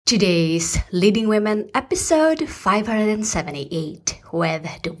Today's Leading Women episode 578 with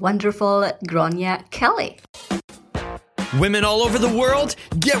the wonderful Grania Kelly. Women all over the world,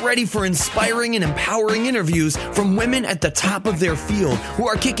 get ready for inspiring and empowering interviews from women at the top of their field who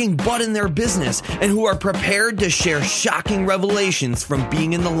are kicking butt in their business and who are prepared to share shocking revelations from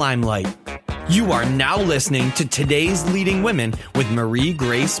being in the limelight. You are now listening to Today's Leading Women with Marie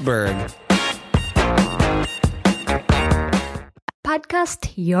Grace Berg.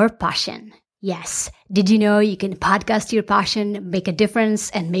 Podcast your passion. Yes, did you know you can podcast your passion, make a difference,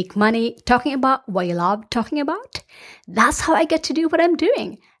 and make money talking about what you love talking about? That's how I get to do what I'm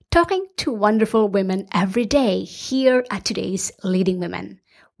doing, talking to wonderful women every day here at Today's Leading Women.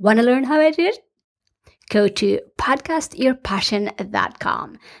 Want to learn how I do it? Go to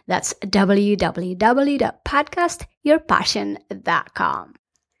podcastyourpassion.com. That's www.podcastyourpassion.com.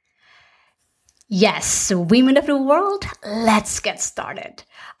 Yes, women of the world, let's get started.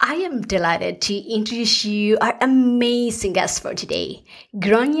 I am delighted to introduce you our amazing guest for today,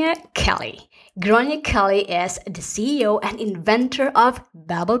 Grania Kelly. Grania Kelly is the CEO and inventor of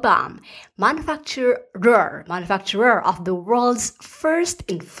Bubble Bomb, manufacturer of the world's first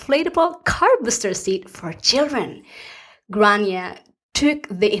inflatable car booster seat for children. Grania took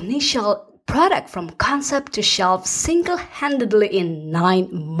the initial product from concept to shelf single-handedly in 9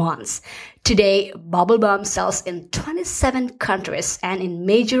 months. Today, Bubble Bomb sells in 27 countries and in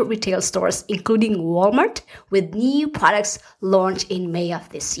major retail stores, including Walmart, with new products launched in May of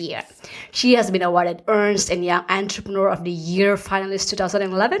this year. She has been awarded Ernst & Young Entrepreneur of the Year finalist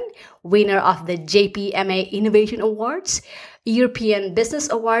 2011, winner of the JPMA Innovation Awards, European Business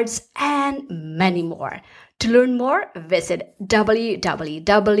Awards, and many more. To learn more, visit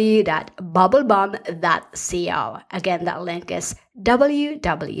www.bubblebomb.co. Again, that link is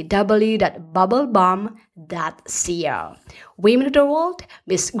www.bubblebomb.co. Women of the World,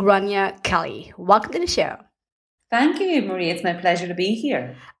 Miss Grania Kelly. Welcome to the show. Thank you, Marie. It's my pleasure to be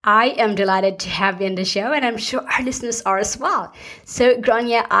here. I am delighted to have you on the show, and I'm sure our listeners are as well. So,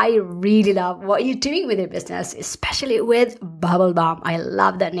 Grania, I really love what you're doing with your business, especially with Bubble Bomb. I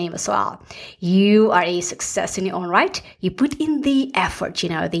love that name as well. You are a success in your own right. You put in the effort,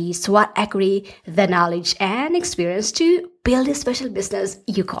 the SWOT equity, the knowledge and experience to build a special business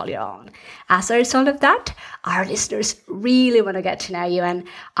you call your own. As a result of that, our listeners really want to get to know you, and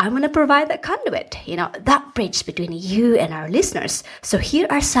I'm going to provide that conduit, that bridge between you and our listeners. So here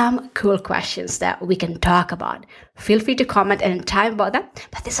are some cool questions that we can talk about. Feel free to comment anytime about that,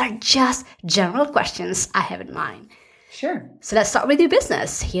 but these are just general questions I have in mind. Sure. So let's start with your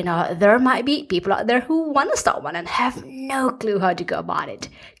business. There might be people out there who want to start one and have no clue how to go about it.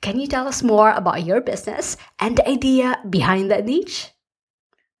 Can you tell us more about your business and the idea behind that niche?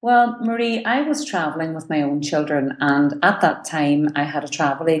 Well, Marie, I was traveling with my own children, and at that time I had a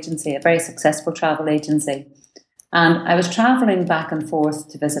travel agency, a very successful travel agency. And I was traveling back and forth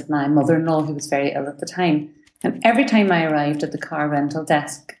to visit my mother-in-law, who was very ill at the time. And every time I arrived at the car rental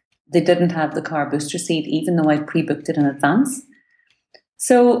desk, they didn't have the car booster seat, even though I'd pre-booked it in advance.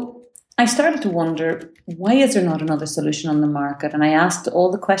 So I started to wonder, why is there not another solution on the market? And I asked all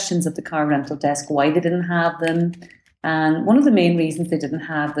the questions at the car rental desk, why they didn't have them. And one of the main reasons they didn't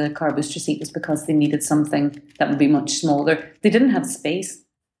have the car booster seat was because they needed something that would be much smaller. They didn't have space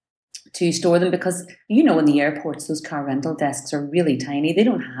to store them because, in the airports, those car rental desks are really tiny.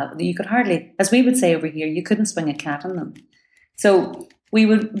 You could hardly, as we would say over here, you couldn't swing a cat on them. So we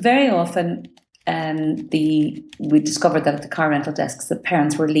would very often, we discovered that at the car rental desks, the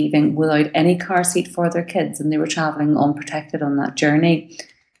parents were leaving without any car seat for their kids, and they were travelling unprotected on that journey.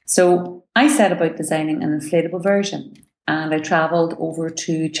 So I set about designing an inflatable version, and I travelled over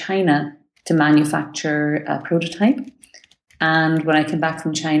to China to manufacture a prototype. And when I came back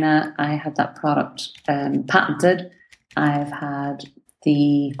from China, I had that product patented. I've had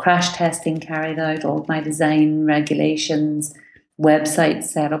the crash testing carried out, all of my design regulations, website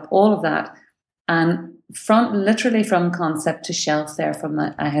set up, all of that. And literally from concept to shelf there,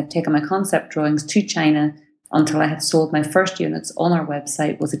 I had taken my concept drawings to China until I had sold my first units on our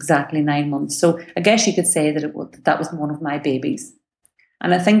website was exactly 9 months. So I guess you could say that that was one of my babies.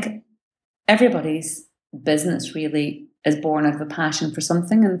 And I think everybody's business really is born out of a passion for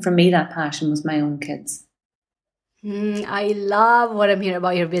something. And for me, that passion was my own kids. I love what I'm hearing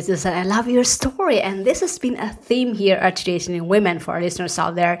about your business, and I love your story. And this has been a theme here at Today's Leading Women for our listeners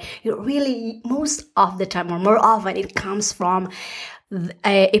out there. You really, most of the time or more often, it comes from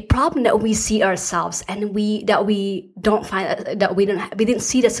a problem that we see ourselves and we didn't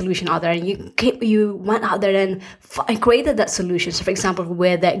see the solution out there, and you went out there and created that solution. So for example,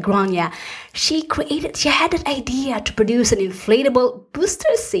 with Grania, she had that idea to produce an inflatable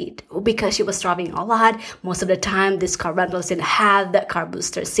booster seat because she was traveling a lot. Most of the time these car rentals didn't have that car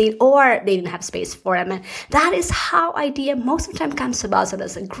booster seat, or they didn't have space for them, and that is how idea most of the time comes about. So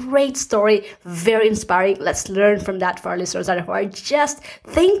that's a great story, very inspiring. Let's learn from that for our listeners who are just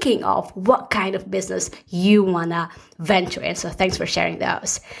thinking of what kind of business you want to venture in. So thanks for sharing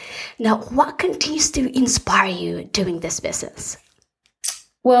those. Now, what continues to inspire you doing this business?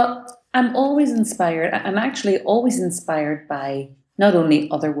 Well, I'm always inspired. I'm actually always inspired by not only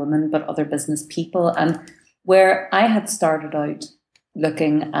other women, but other business people. And where I had started out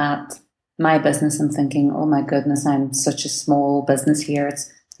looking at my business and thinking, oh my goodness, I'm such a small business here.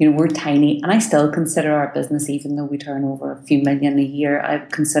 It's, we're tiny, and I still consider our business, even though we turn over a few million a year, I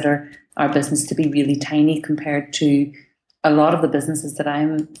consider our business to be really tiny compared to a lot of the businesses that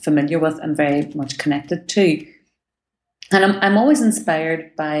I'm familiar with and very much connected to. And I'm always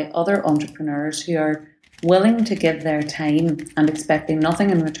inspired by other entrepreneurs who are willing to give their time and expecting nothing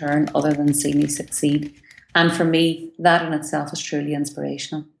in return other than see me succeed. And for me, that in itself is truly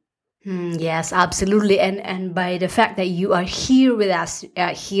inspirational. Yes, absolutely. And by the fact that you are here with us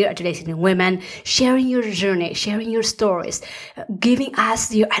here at Today's Indian Women, sharing your journey, sharing your stories, giving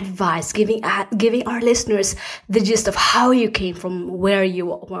us your advice, giving our listeners the gist of how you came from where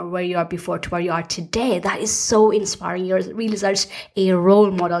you are before to where you are today. That is so inspiring. You're really such a role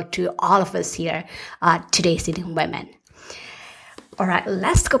model to all of us here at Today's Indian Women. All right,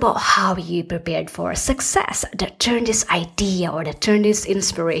 let's talk about how you prepared for success, that turned this idea or that turned this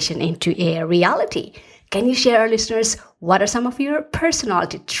inspiration into a reality. Can you share our listeners what are some of your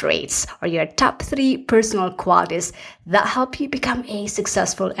personality traits or your top 3 personal qualities that help you become a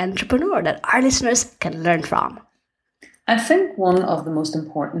successful entrepreneur that our listeners can learn from? I think one of the most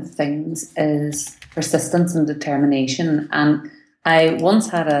important things is persistence and determination. And I once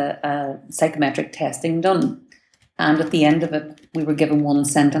had a psychometric testing done. And at the end of it, we were given one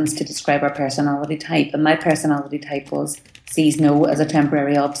sentence to describe our personality type. And my personality type was sees no as a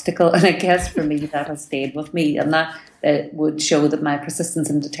temporary obstacle. And I guess for me, that has stayed with me. And that would show that my persistence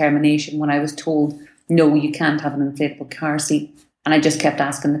and determination when I was told, no, you can't have an inflatable car seat. And I just kept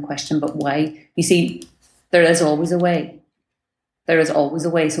asking the question, but why? You see, there is always a way. There is always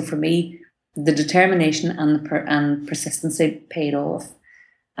a way. So for me, the determination and persistency paid off.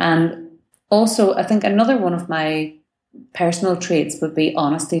 And also, I think another one of my personal traits would be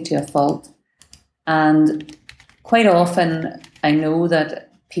honesty to a fault. And quite often, I know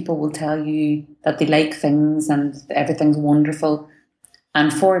that people will tell you that they like things and everything's wonderful.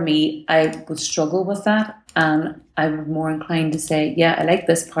 And for me, I would struggle with that. And I would be more inclined to say, yeah, I like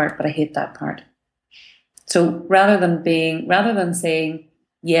this part, but I hate that part. So rather than saying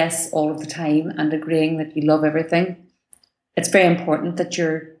yes all of the time and agreeing that you love everything, it's very important that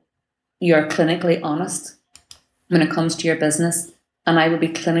you're clinically honest when it comes to your business. And I will be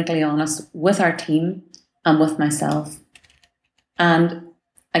clinically honest with our team and with myself. And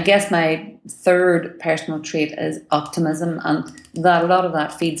I guess my third personal trait is optimism. And that a lot of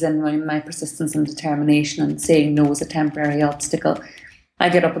that feeds in my persistence and determination and saying no is a temporary obstacle. I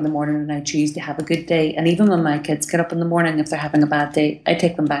get up in the morning and I choose to have a good day. And even when my kids get up in the morning, if they're having a bad day, I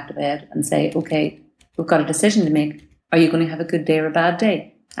take them back to bed and say, okay, we've got a decision to make. Are you going to have a good day or a bad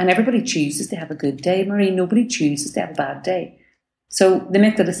day? And everybody chooses to have a good day, Marie. Nobody chooses to have a bad day. So they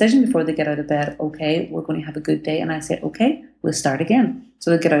make the decision before they get out of bed, okay, we're going to have a good day. And I say, okay, we'll start again. So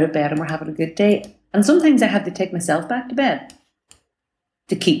they get out of bed and we're having a good day. And sometimes I have to take myself back to bed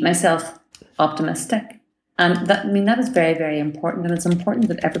to keep myself optimistic. And that is very, very important. And it's important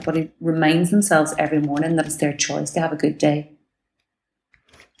that everybody reminds themselves every morning that it's their choice to have a good day.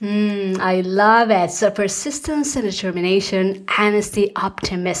 I love it. So persistence and determination, honesty,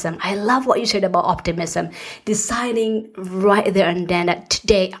 optimism. I love what you said about optimism. Deciding right there and then that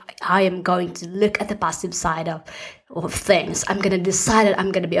today I am going to look at the positive side of things. I'm going to decide that I'm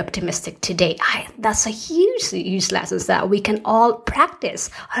going to be optimistic today. That's a huge lesson that we can all practice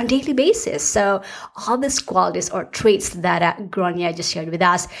on a daily basis. So all these qualities or traits that Grania just shared with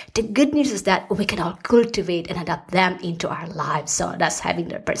us, the good news is that we can all cultivate and adapt them into our lives. So that's having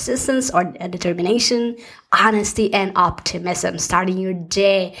the persistence or determination, honesty, and optimism, starting your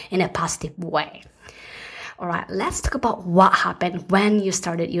day in a positive way. All right, let's talk about what happened when you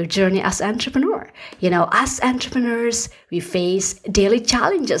started your journey as an entrepreneur. As entrepreneurs, we face daily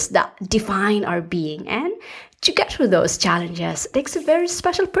challenges that define our being, and to get through those challenges takes a very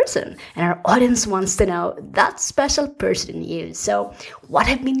special person, and our audience wants to know that special person in you. So, what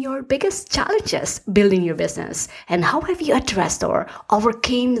have been your biggest challenges building your business, and how have you addressed or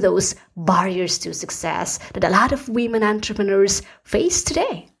overcame those barriers to success that a lot of women entrepreneurs face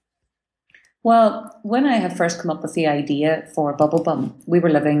today? Well, when I had first come up with the idea for Bubble Bum, we were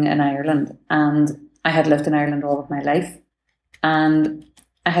living in Ireland, and I had lived in Ireland all of my life, and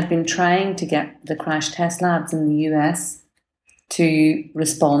I had been trying to get the crash test labs in the US to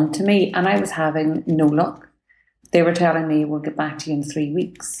respond to me, and I was having no luck. They were telling me, we'll get back to you in 3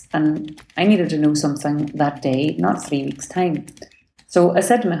 weeks. And I needed to know something that day, not 3 weeks' time. So I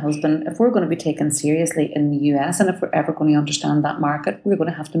said to my husband, if we're going to be taken seriously in the US, and if we're ever going to understand that market, we're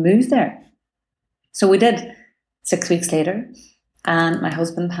going to have to move there. So we did 6 weeks later. And my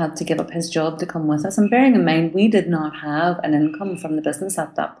husband had to give up his job to come with us. And bearing in mind, we did not have an income from the business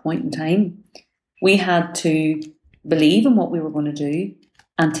at that point in time. We had to believe in what we were going to do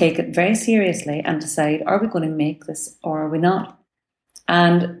and take it very seriously and decide, are we going to make this or are we not?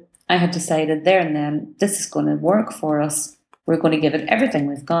 And I had decided there and then, this is going to work for us. We're going to give it everything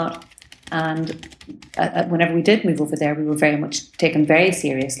we've got. And whenever we did move over there, we were very much taken very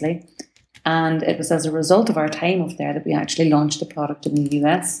seriously. And it was as a result of our time over there that we actually launched the product in the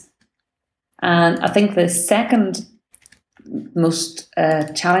US. And I think the second most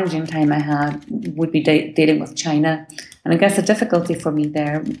challenging time I had would be dealing with China. And I guess the difficulty for me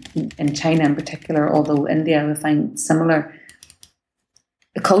there, in China in particular, although India I find similar,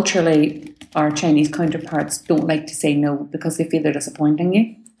 culturally our Chinese counterparts don't like to say no because they feel they're disappointing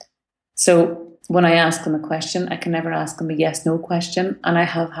you. So when I ask them a question, I can never ask them a yes-no question. And I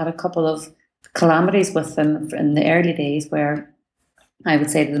have had a couple of calamities with them in the early days where I would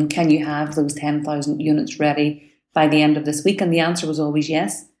say to them, can you have those 10,000 units ready by the end of this week? And the answer was always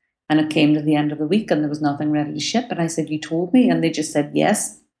yes. And it came to the end of the week and there was nothing ready to ship. And I said, you told me. And they just said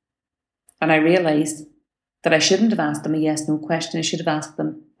yes. And I realised that I shouldn't have asked them a yes-no question. I should have asked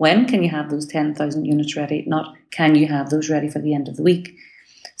them, when can you have those 10,000 units ready? Not, can you have those ready for the end of the week?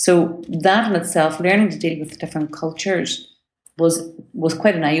 So that in itself, learning to deal with different cultures was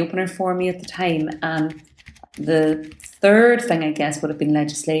quite an eye-opener for me at the time. And the third thing, I guess, would have been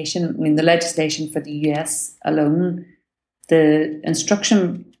legislation. I mean, the legislation for the US alone, the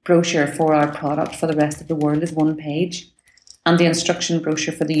instruction brochure for our product for the rest of the world is 1 page. And the instruction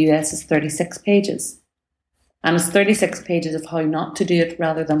brochure for the US is 36 pages. And it's 36 pages of how not to do it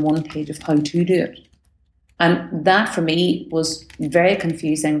rather than 1 page of how to do it. And that for me was very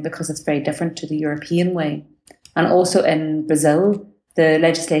confusing because it's very different to the European way. And also in Brazil, the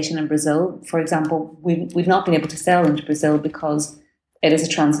legislation in Brazil, for example, we've not been able to sell into Brazil because it is a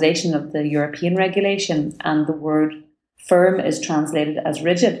translation of the European regulation and the word firm is translated as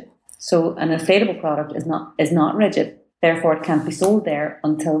rigid. So an inflatable product is not rigid. Therefore, it can't be sold there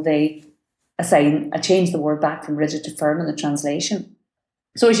until they change the word back from rigid to firm in the translation.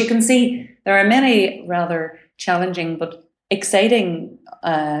 So as you can see, there are many rather challenging but exciting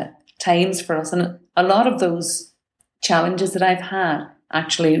times for us. And a lot of those challenges that I've had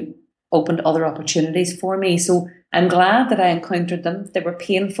actually opened other opportunities for me. So I'm glad that I encountered them. They were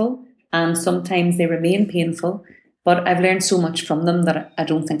painful and sometimes they remain painful, but I've learned so much from them that I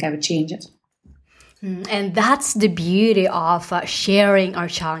don't think I would change it. And that's the beauty of sharing our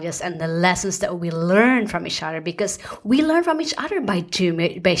challenges and the lessons that we learn from each other, because we learn from each other by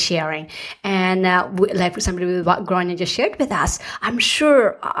sharing. And like, for example, with what Grania just shared with us, I'm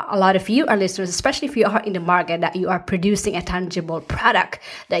sure a lot of you, our listeners, especially if you are in the market, that you are producing a tangible product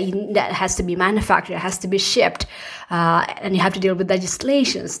that has to be manufactured, has to be shipped, and you have to deal with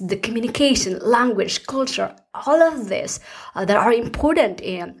legislations, the communication, language, culture, all of this that are important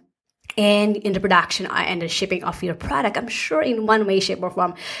in the production and the shipping of your product. I'm sure in one way, shape, or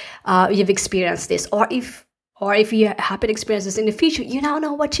form, you've experienced this. Or if you happen to experience this in the future, you now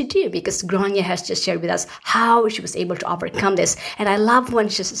know what to do, because Grania has just shared with us how she was able to overcome this. And I love when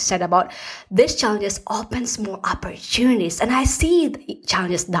she said about this challenges opens more opportunities. And I see the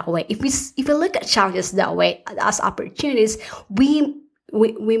challenges that way. If we look at challenges that way as opportunities, we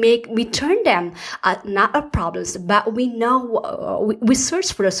turn them not as problems, but we know we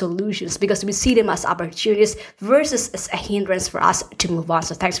search for the solutions because we see them as opportunities versus as a hindrance for us to move on.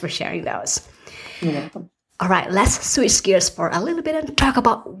 So thanks for sharing those. You're welcome. All right, let's switch gears for a little bit and talk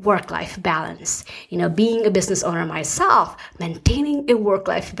about work-life balance. Being a business owner myself, maintaining a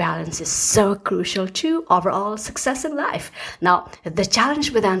work-life balance is so crucial to overall success in life. Now, the challenge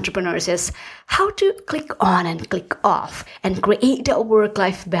with entrepreneurs is how to click on and click off and create a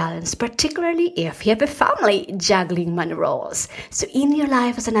work-life balance, particularly if you have a family juggling many roles. So in your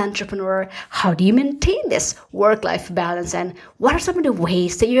life as an entrepreneur, how do you maintain this work-life balance, and what are some of the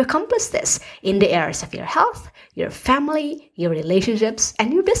ways that you accomplish this in the areas of your health, your family, your relationships,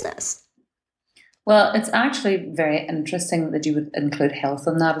 and your business? Well, it's actually very interesting that you would include health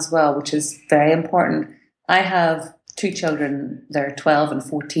in that as well, which is very important. I have 2 children, they're 12 and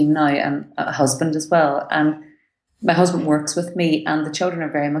 14 now, and a husband as well. And my husband works with me, and the children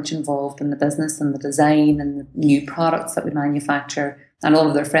are very much involved in the business and the design and the new products that we manufacture. And all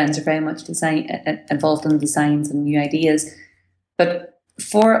of their friends are very much involved in the designs and new ideas. But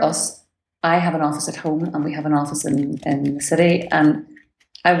for us, I have an office at home and we have an office in the city, and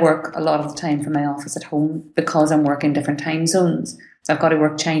I work a lot of the time from my office at home because I'm working different time zones. I've got to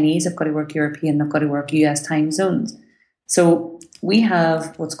work Chinese, I've got to work European, I've got to work US time zones. So we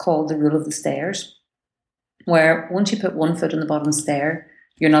have what's called the rule of the stairs, where once you put one foot on the bottom stair,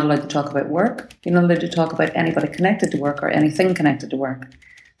 you're not allowed to talk about work. You're not allowed to talk about anybody connected to work or anything connected to work.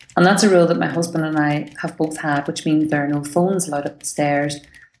 And that's a rule that my husband and I have both had, which means there are no phones allowed up the stairs,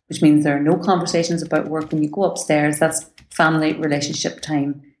 which means there are no conversations about work when you go upstairs. That's family relationship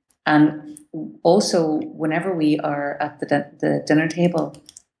time. And also, whenever we are at the dinner table,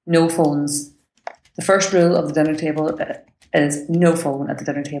 no phones. The first rule of the dinner table is no phone at the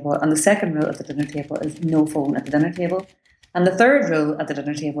dinner table. And the second rule at the dinner table is no phone at the dinner table. And the third rule at the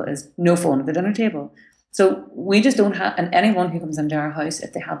dinner table is no phone at the dinner table. So we just don't have, and anyone who comes into our house,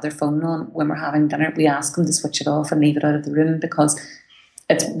 if they have their phone on when we're having dinner, we ask them to switch it off and leave it out of the room, because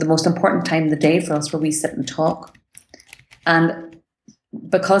it's the most important time of the day for us where we sit and talk. And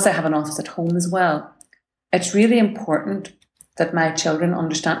because I have an office at home as well, it's really important that my children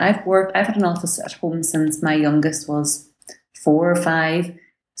understand. I've had an office at home since my youngest was 4 or 5.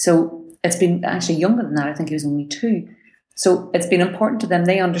 So it's been actually younger than that. I think he was only 2. So it's been important to them.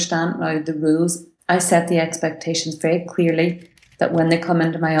 They understand now the rules. I set the expectations very clearly that when they come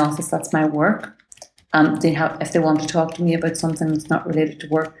into my office, that's my work. If they want to talk to me about something that's not related to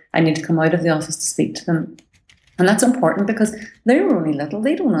work, I need to come out of the office to speak to them. And that's important because they're only little.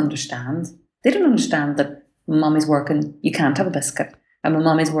 They don't understand. They don't understand that when mommy's working, you can't have a biscuit. And when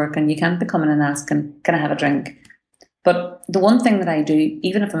mommy's working, you can't be coming and asking, can I have a drink? But the one thing that I do,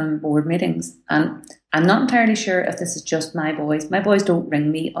 even if I'm in board meetings, and I'm not entirely sure if this is just my boys don't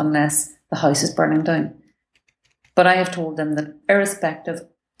ring me unless the house is burning down. But I have told them that irrespective,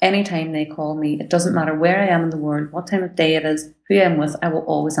 anytime they call me, it doesn't matter where I am in the world, what time of day it is, who I'm with, I will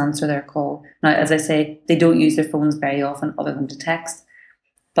always answer their call. Now, as I say, they don't use their phones very often other than to text,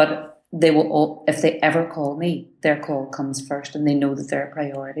 but they will all, if they ever call me, their call comes first and they know that they're a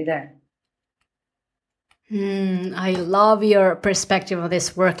priority there. I love your perspective of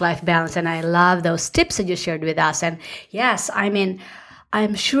this work-life balance, and I love those tips that you shared with us. And yes,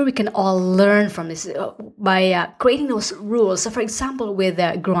 I'm sure we can all learn from this by creating those rules. So, for example, with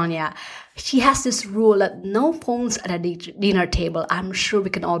Grania, she has this rule that no phones at a dinner table. I'm sure we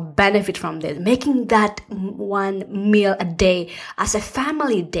can all benefit from this, making that one meal a day as a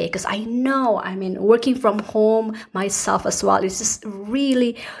family day. Because I know, working from home myself as well,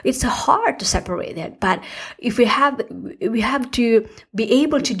 it's hard to separate it. But if we have to be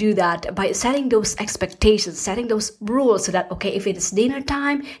able to do that by setting those expectations, setting those rules, so that, okay, if it is dinner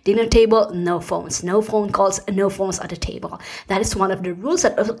time, dinner table, no phones, no phone calls, no phones at the table. That is one of the rules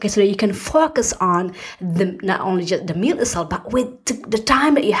that, okay, so that you can focus on not only just the meal itself, but with the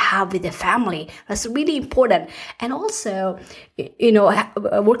time that you have with the family. That's really important. And also,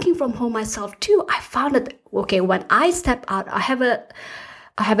 working from home myself too, I found that, okay, when I step out, I have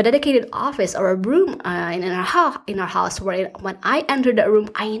a dedicated office or a room in our house where when I enter the room,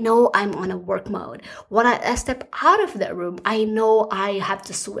 I know I'm on a work mode. When I step out of the room, I know I have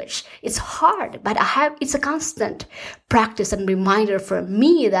to switch. It's hard, but it's a constant practice and reminder for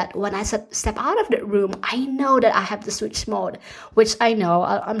me that when I step out of the room, I know that I have to switch mode, which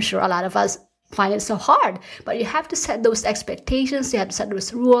I'm sure a lot of us find it so hard. But you have to set those expectations, you have to set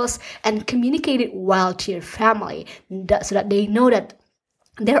those rules and communicate it well to your family so that they know that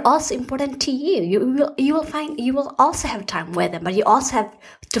they're also important to you. You will also have time with them, but you also have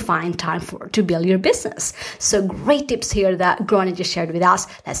to find time to build your business. So great tips here that Grania just shared with us.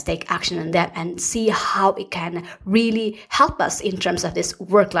 Let's take action on them and see how it can really help us in terms of this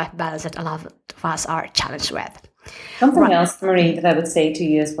work-life balance that a lot of us are challenged with. Something else, Marie, that I would say to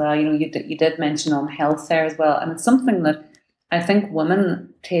you as well, you did mention on health there as well, and it's something that I think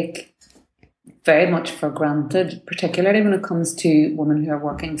women take very much for granted, particularly when it comes to women who are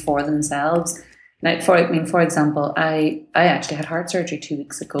working for themselves. Now, for example, I actually had heart surgery 2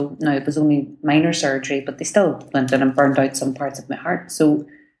 weeks ago. Now, it was only minor surgery, but they still went in and burned out some parts of my heart. So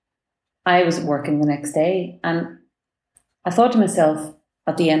I was working the next day, and I thought to myself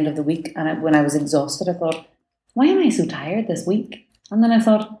at the end of the week, and when I was exhausted, I thought, why am I so tired this week? And then I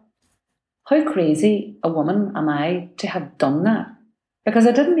thought, how crazy a woman am I to have done that? Because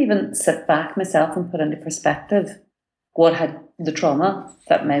I didn't even sit back myself and put into perspective what had the trauma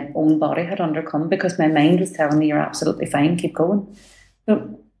that my own body had undergone, because my mind was telling me, you're absolutely fine, keep going.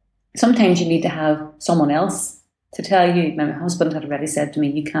 So sometimes you need to have someone else to tell you. My husband had already said to me,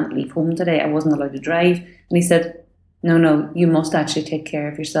 you can't leave home today. I wasn't allowed to drive. And he said, no, you must actually take care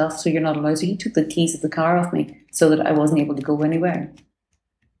of yourself, so you're not allowed. So he took the keys of the car off me so that I wasn't able to go anywhere.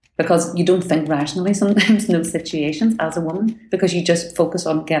 Because you don't think rationally sometimes in those situations as a woman, because you just focus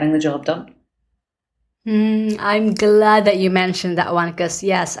on getting the job done. I'm glad that you mentioned that one, because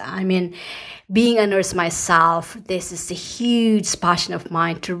yes, I mean, being a nurse myself, this is a huge passion of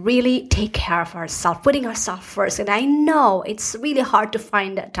mine to really take care of ourselves, putting ourselves first. And I know it's really hard to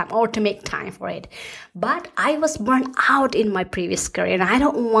find that time or to make time for it. But I was burned out in my previous career, and I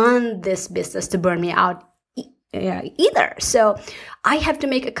don't want this business to burn me out either. So I have to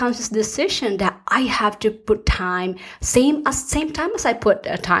make a conscious decision that I have to put time, same time as I put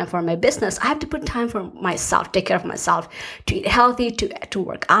time for my business. I have to put time for myself, take care of myself, to eat healthy, to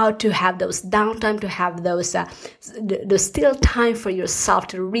work out, to have those downtime, to have those still time for yourself,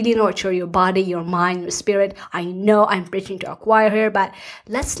 to really nurture your body, your mind, your spirit. I know I'm preaching to a choir here, but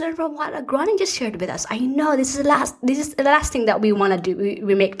let's learn from what Granny just shared with us. I know this is the last thing that we want to do,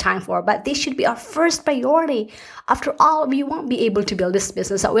 we make time for, but this should be our first priority. After all, we won't be able to build this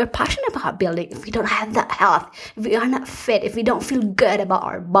business that we're passionate about building if we don't have that health, if we are not fit, if we don't feel good about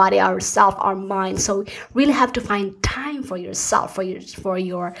our body, ourself, our mind. So we really have to find time for yourself,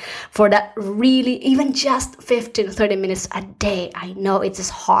 for that really, even just 15 to 30 minutes a day. I know it is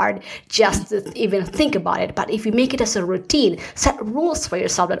hard just to even think about it, but if you make it as a routine, set rules for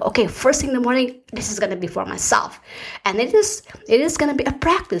yourself that, okay, first thing in the morning, this is going to be for myself. And it is going to be a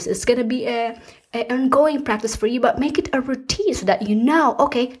practice. It's going to be an ongoing practice for you, but make it a routine so that you know,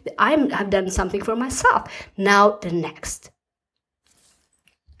 okay, I've done something for myself. Now the next.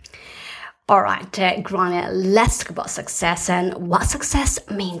 All right, Grania, let's talk about success and what success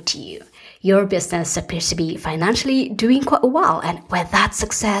means to you. Your business appears to be financially doing quite well, and with that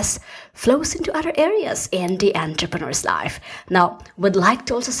success flows into other areas in the entrepreneur's life. Now, would like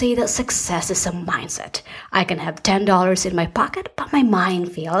to also say that success is a mindset. I can have $10 in my pocket, but my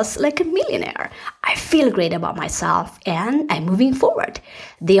mind feels like a millionaire. I feel great about myself, and I'm moving forward.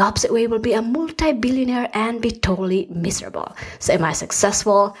 The opposite way will be a multi-billionaire and be totally miserable. So am I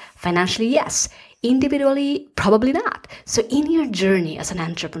successful? Financially, yes. Individually, probably not. So in your journey as an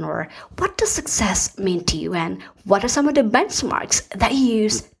entrepreneur, what does success mean to you, and what are some of the benchmarks that you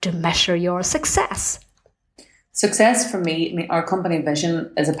use to measure your success? Success for me, our company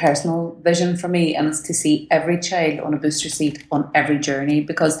vision is a personal vision for me, and it's to see every child on a booster seat on every journey,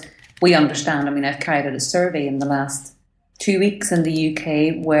 because we understand, I've carried out a survey in the last 2 weeks in the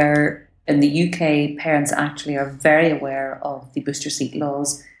UK, where in the UK, parents actually are very aware of the booster seat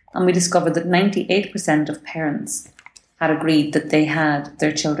laws. And we discovered that 98% of parents had agreed that they had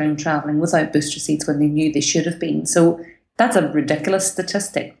their children travelling without booster seats when they knew they should have been. So that's a ridiculous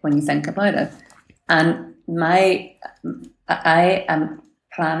statistic when you think about it. And I am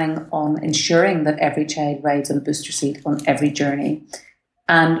planning on ensuring that every child rides on a booster seat on every journey.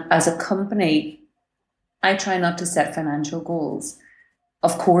 And as a company, I try not to set financial goals.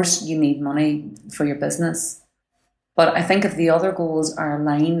 Of course, you need money for your business. But I think if the other goals are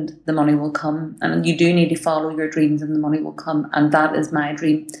aligned, the money will come. And you do need to follow your dreams and the money will come. And that is my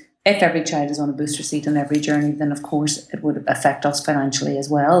dream. If every child is on a booster seat on every journey, then of course it would affect us financially as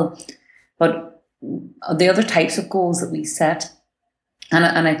well. But the other types of goals that we set,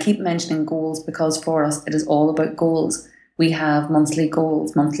 and I keep mentioning goals because for us it is all about goals. We have monthly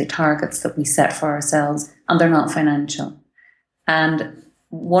goals, monthly targets that we set for ourselves, and they're not financial. And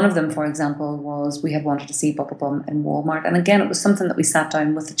one of them, for example, was we had wanted to see Bubble Bum in Walmart. And again, it was something that we sat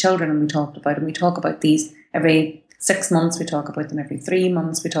down with the children and we talked about. And we talk about these every 6 months. We talk about them every 3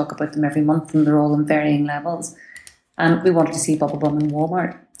 months. We talk about them every month, and they're all in varying levels. And we wanted to see Bubble Bum in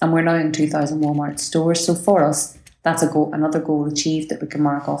Walmart. And we're now in 2,000 Walmart stores. So for us, that's another goal achieved that we can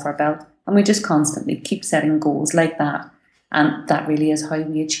mark off our belt. And we just constantly keep setting goals like that. And that really is how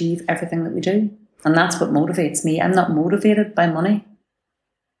we achieve everything that we do. And that's what motivates me. I'm not motivated by money.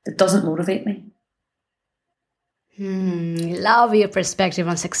 It doesn't motivate me. Love your perspective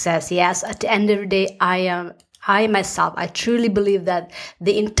on success. Yes, at the end of the day, I myself, I truly believe that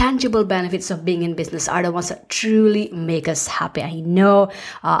the intangible benefits of being in business are the ones that truly make us happy. I know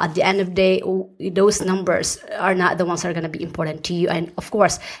at the end of the day, those numbers are not the ones that are going to be important to you. And of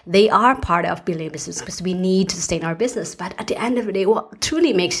course, they are part of building a business because we need to sustain our business. But at the end of the day, what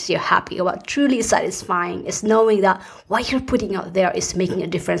truly makes you happy, what truly is satisfying is knowing that what you're putting out there is making a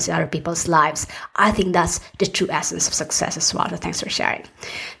difference in other people's lives. I think that's the true essence of success as well. So thanks for sharing.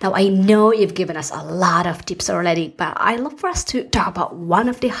 Now, I know you've given us a lot of tips already, but I love for us to talk about one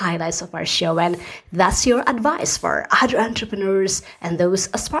of the highlights of our show, and that's your advice for other entrepreneurs and those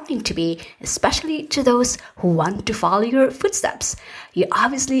aspiring to be, especially to those who want to follow your footsteps. You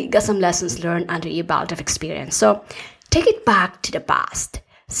obviously got some lessons learned under your belt of experience, so take it back to the past.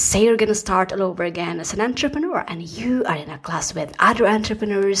 Say you're going to start all over again as an entrepreneur and you are in a class with other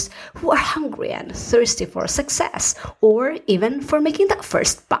entrepreneurs who are hungry and thirsty for success or even for making that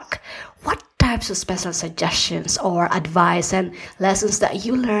first buck. What types of special suggestions or advice and lessons that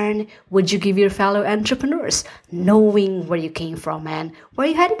you learn would you give your fellow entrepreneurs, knowing where you came from and where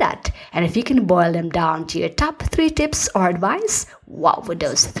you headed at? And if you can boil them down to your top 3 tips or advice, what would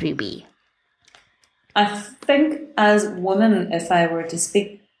those 3 be? I think as women, if I were to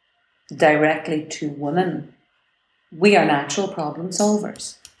speak directly to women, we are natural problem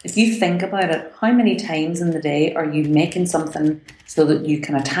solvers. If you think about it, how many times in the day are you making something so that you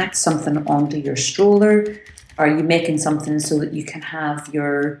can attach something onto your stroller? Are you making something so that you can have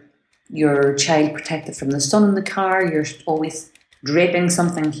your child protected from the sun in the car? You're always draping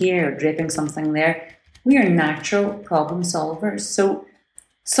something here, draping something there. We are natural problem solvers. So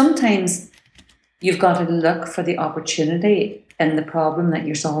sometimes you've got to look for the opportunity in the problem that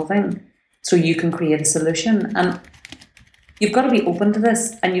you're solving so you can create a solution. And you've got to be open to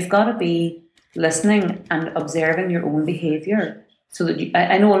this, and you've got to be listening and observing your own behaviour. So that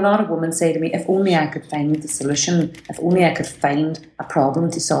I know a lot of women say to me, if only I could find the solution, if only I could find a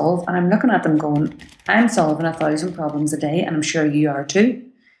problem to solve. And I'm looking at them going, I'm solving 1,000 problems a day, and I'm sure you are too.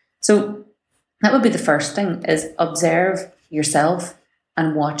 So that would be the first thing, is observe yourself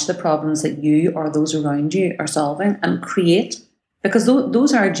and watch the problems that you or those around you are solving and create, because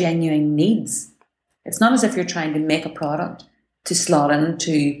those are genuine needs. It's not as if you're trying to make a product to slot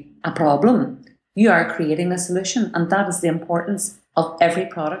into a problem. You are creating a solution, and that is the importance of every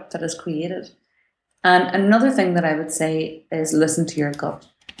product that is created. And another thing that I would say is listen to your gut.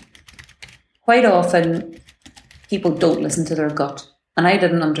 Quite often, people don't listen to their gut, and I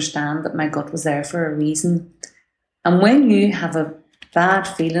didn't understand that my gut was there for a reason. And when you have a bad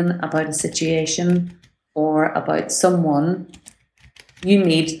feeling about a situation or about someone, you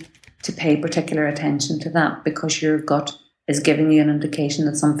need to pay particular attention to that, because your gut is giving you an indication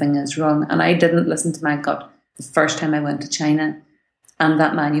that something is wrong. And I didn't listen to my gut the first time I went to China, and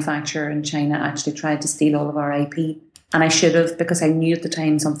that manufacturer in China actually tried to steal all of our IP, and I should have, because I knew at the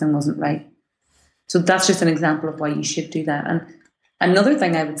time something wasn't right. So that's just an example of why you should do that. And another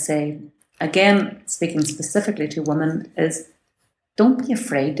thing I would say, again, speaking specifically to women, is don't be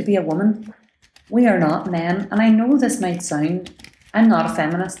afraid to be a woman. We are not men. And I know this might sound, I'm not a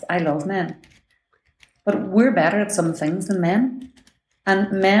feminist, I love men. But we're better at some things than men.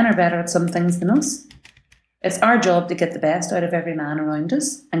 And men are better at some things than us. It's our job to get the best out of every man around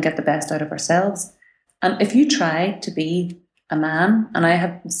us and get the best out of ourselves. And if you try to be a man, and I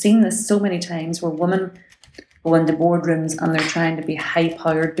have seen this so many times where women go into boardrooms and they're trying to be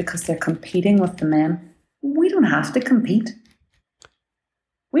high-powered because they're competing with the men. We don't have to compete.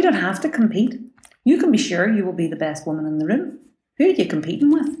 We don't have to compete. You can be sure you will be the best woman in the room. Who are you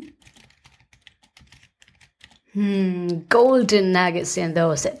competing with? Golden nuggets in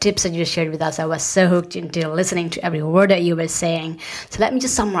those tips that you shared with us. I was so hooked into listening to every word that you were saying. So let me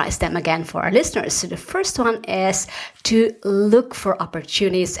just summarize them again for our listeners. So the first one is to look for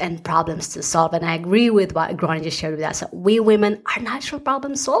opportunities and problems to solve. And I agree with what Gráinne just shared with us. We women are natural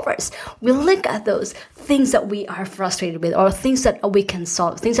problem solvers. We look at those things that we are frustrated with, or things that we can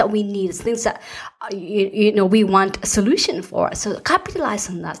solve, things that we need, things that we want a solution for. So capitalize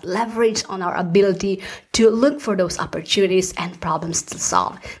on that, leverage on our ability to look for those opportunities and problems to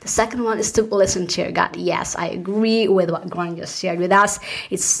solve. The second one is to listen to your gut. Yes, I agree with what Gráinne just shared with us.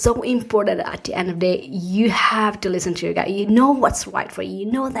 It's so important that at the end of the day, you have to listen to your gut. You know what's right for you.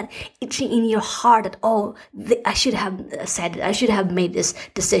 You know that itching in your heart that, I should have said it, I should have made this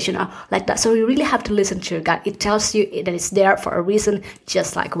decision, or like that. So you really have to listen to your gut. It tells you that it's there for a reason,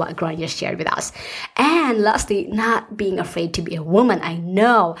 just like what Gráinne just shared with us. And lastly, not being afraid to be a woman. I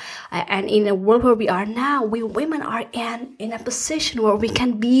know. And in a world where we are now, we women are in a position where we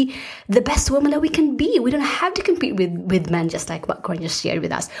can be the best woman that we can be. We don't have to compete with men, just like what Grania shared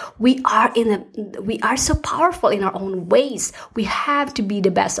with us. We are so powerful in our own ways. We have to be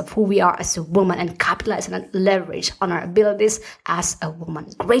the best of who we are as a woman and capitalize and leverage on our abilities as a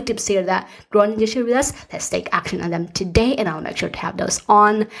woman. Great tips here that Grania shared with us. Let's take action on them today, and I'll make sure to have those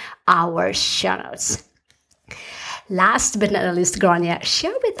on our show notes. Last but not least, Grania,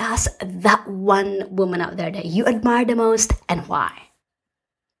 share with us that one woman out there that you admire the most and why.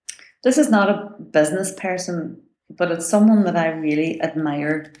 This is not a business person, but it's someone that I really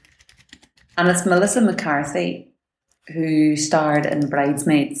admire. And it's Melissa McCarthy, who starred in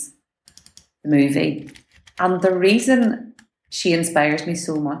Bridesmaids, the movie. And the reason she inspires me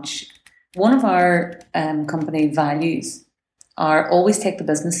so much, one of our company values are always take the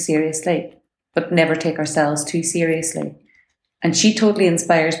business seriously, but never take ourselves too seriously. And she totally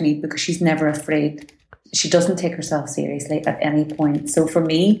inspires me because she's never afraid. She doesn't take herself seriously at any point. So for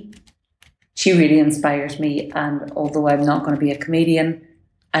me, she really inspires me. And although I'm not going to be a comedian,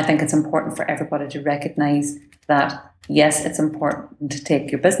 I think it's important for everybody to recognise that, yes, it's important to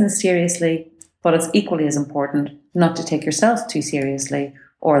take your business seriously, but it's equally as important not to take yourself too seriously,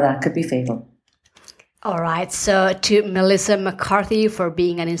 or that could be fatal. All right, so to Melissa McCarthy for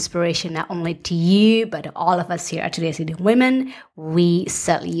being an inspiration not only to you, but to all of us here at Today's Leading Women, we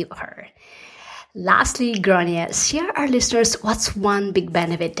salute her. Lastly, Grania, share our listeners what's one big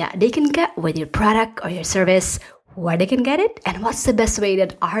benefit that they can get with your product or your service, where they can get it, and what's the best way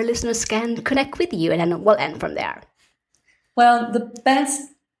that our listeners can connect with you, and then we'll end from there. Well, the best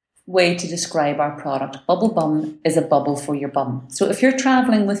way to describe our product, Bubble Bum, is a bubble for your bum. So if you're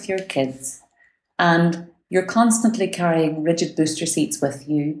traveling with your kids and you're constantly carrying rigid booster seats with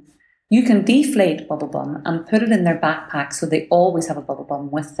you, you can deflate Bubble Bum and put it in their backpack so they always have a Bubble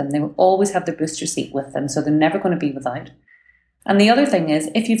Bum with them. They will always have their booster seat with them, so they're never going to be without. And the other thing is,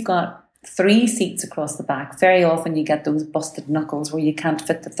 if you've got 3 seats across the back, very often you get those busted knuckles where you can't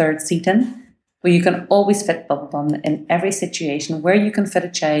fit the 3rd seat in. Well, you can always fit Bubble Bum in every situation. Where you can fit a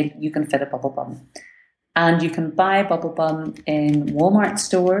child, you can fit a Bubble Bum. And you can buy Bubble Bum in Walmart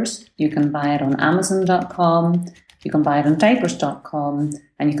stores. You can buy it on Amazon.com. You can buy it on Diapers.com.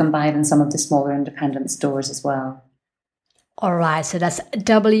 And you can buy it in some of the smaller independent stores as well. All right, so that's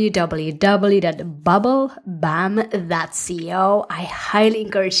www.bubblebum.co. I highly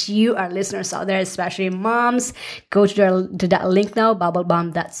encourage you, our listeners out there, especially moms, go to that link now,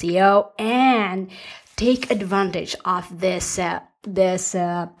 bubblebum.co, and take advantage of this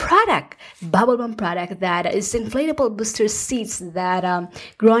product, Bubble Bum product, that is inflatable booster seats that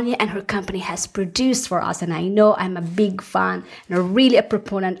Grania and her company has produced for us. And I know I'm a big fan and really a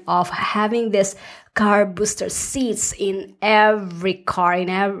proponent of having this car booster seats in every car,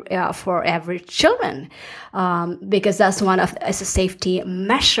 for every children, because that's one of a safety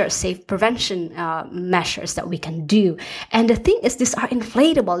measure, safe prevention measures that we can do. And the thing is, these are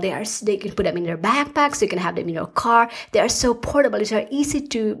inflatable. They can put them in their backpacks. You can have them in your car. They are so portable. They are easy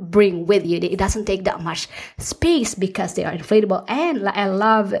to bring with you. It doesn't take that much space because they are inflatable. And I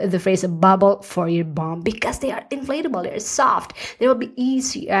love the phrase "bubble for your bum" because they are inflatable. They're soft. They will be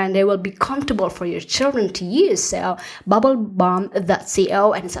easy and they will be comfortable for your children to use. So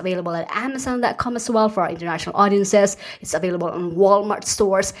bubblebum.co, and it's available at Amazon.com as well for our international audiences. It's available on Walmart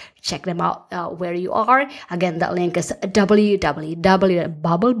stores. Check them out where you are. Again, that link is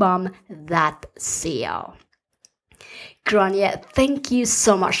www.bubblebum.co. Grania, thank you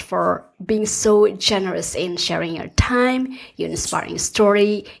so much for being so generous in sharing your time, your inspiring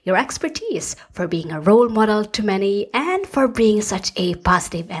story, your expertise, for being a role model to many, and for bringing such a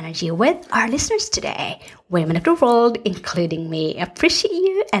positive energy with our listeners today. Women of the world, including me, appreciate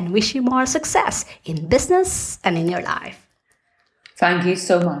you and wish you more success in business and in your life. Thank you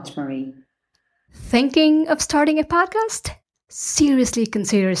so much, Marie. Thinking of starting a podcast? Seriously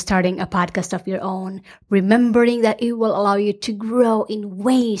consider starting a podcast of your own, remembering that it will allow you to grow in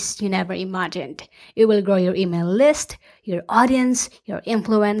ways you never imagined. It will grow your email list, your audience, your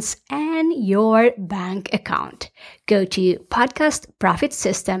influence, and your bank account. Go to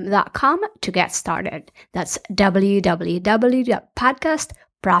podcastprofitsystem.com to get started. That's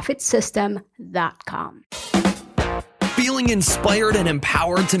www.podcastprofitsystem.com. Feeling inspired and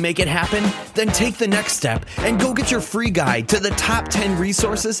empowered to make it happen? Then take the next step and go get your free guide to the top 10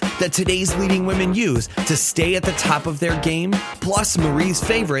 resources that today's leading women use to stay at the top of their game, plus Marie's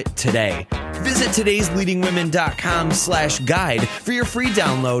favorite today. Visit todaysleadingwomen.com/guide for your free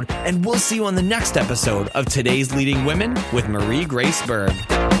download, and we'll see you on the next episode of Today's Leading Women with Marie Grace Berg.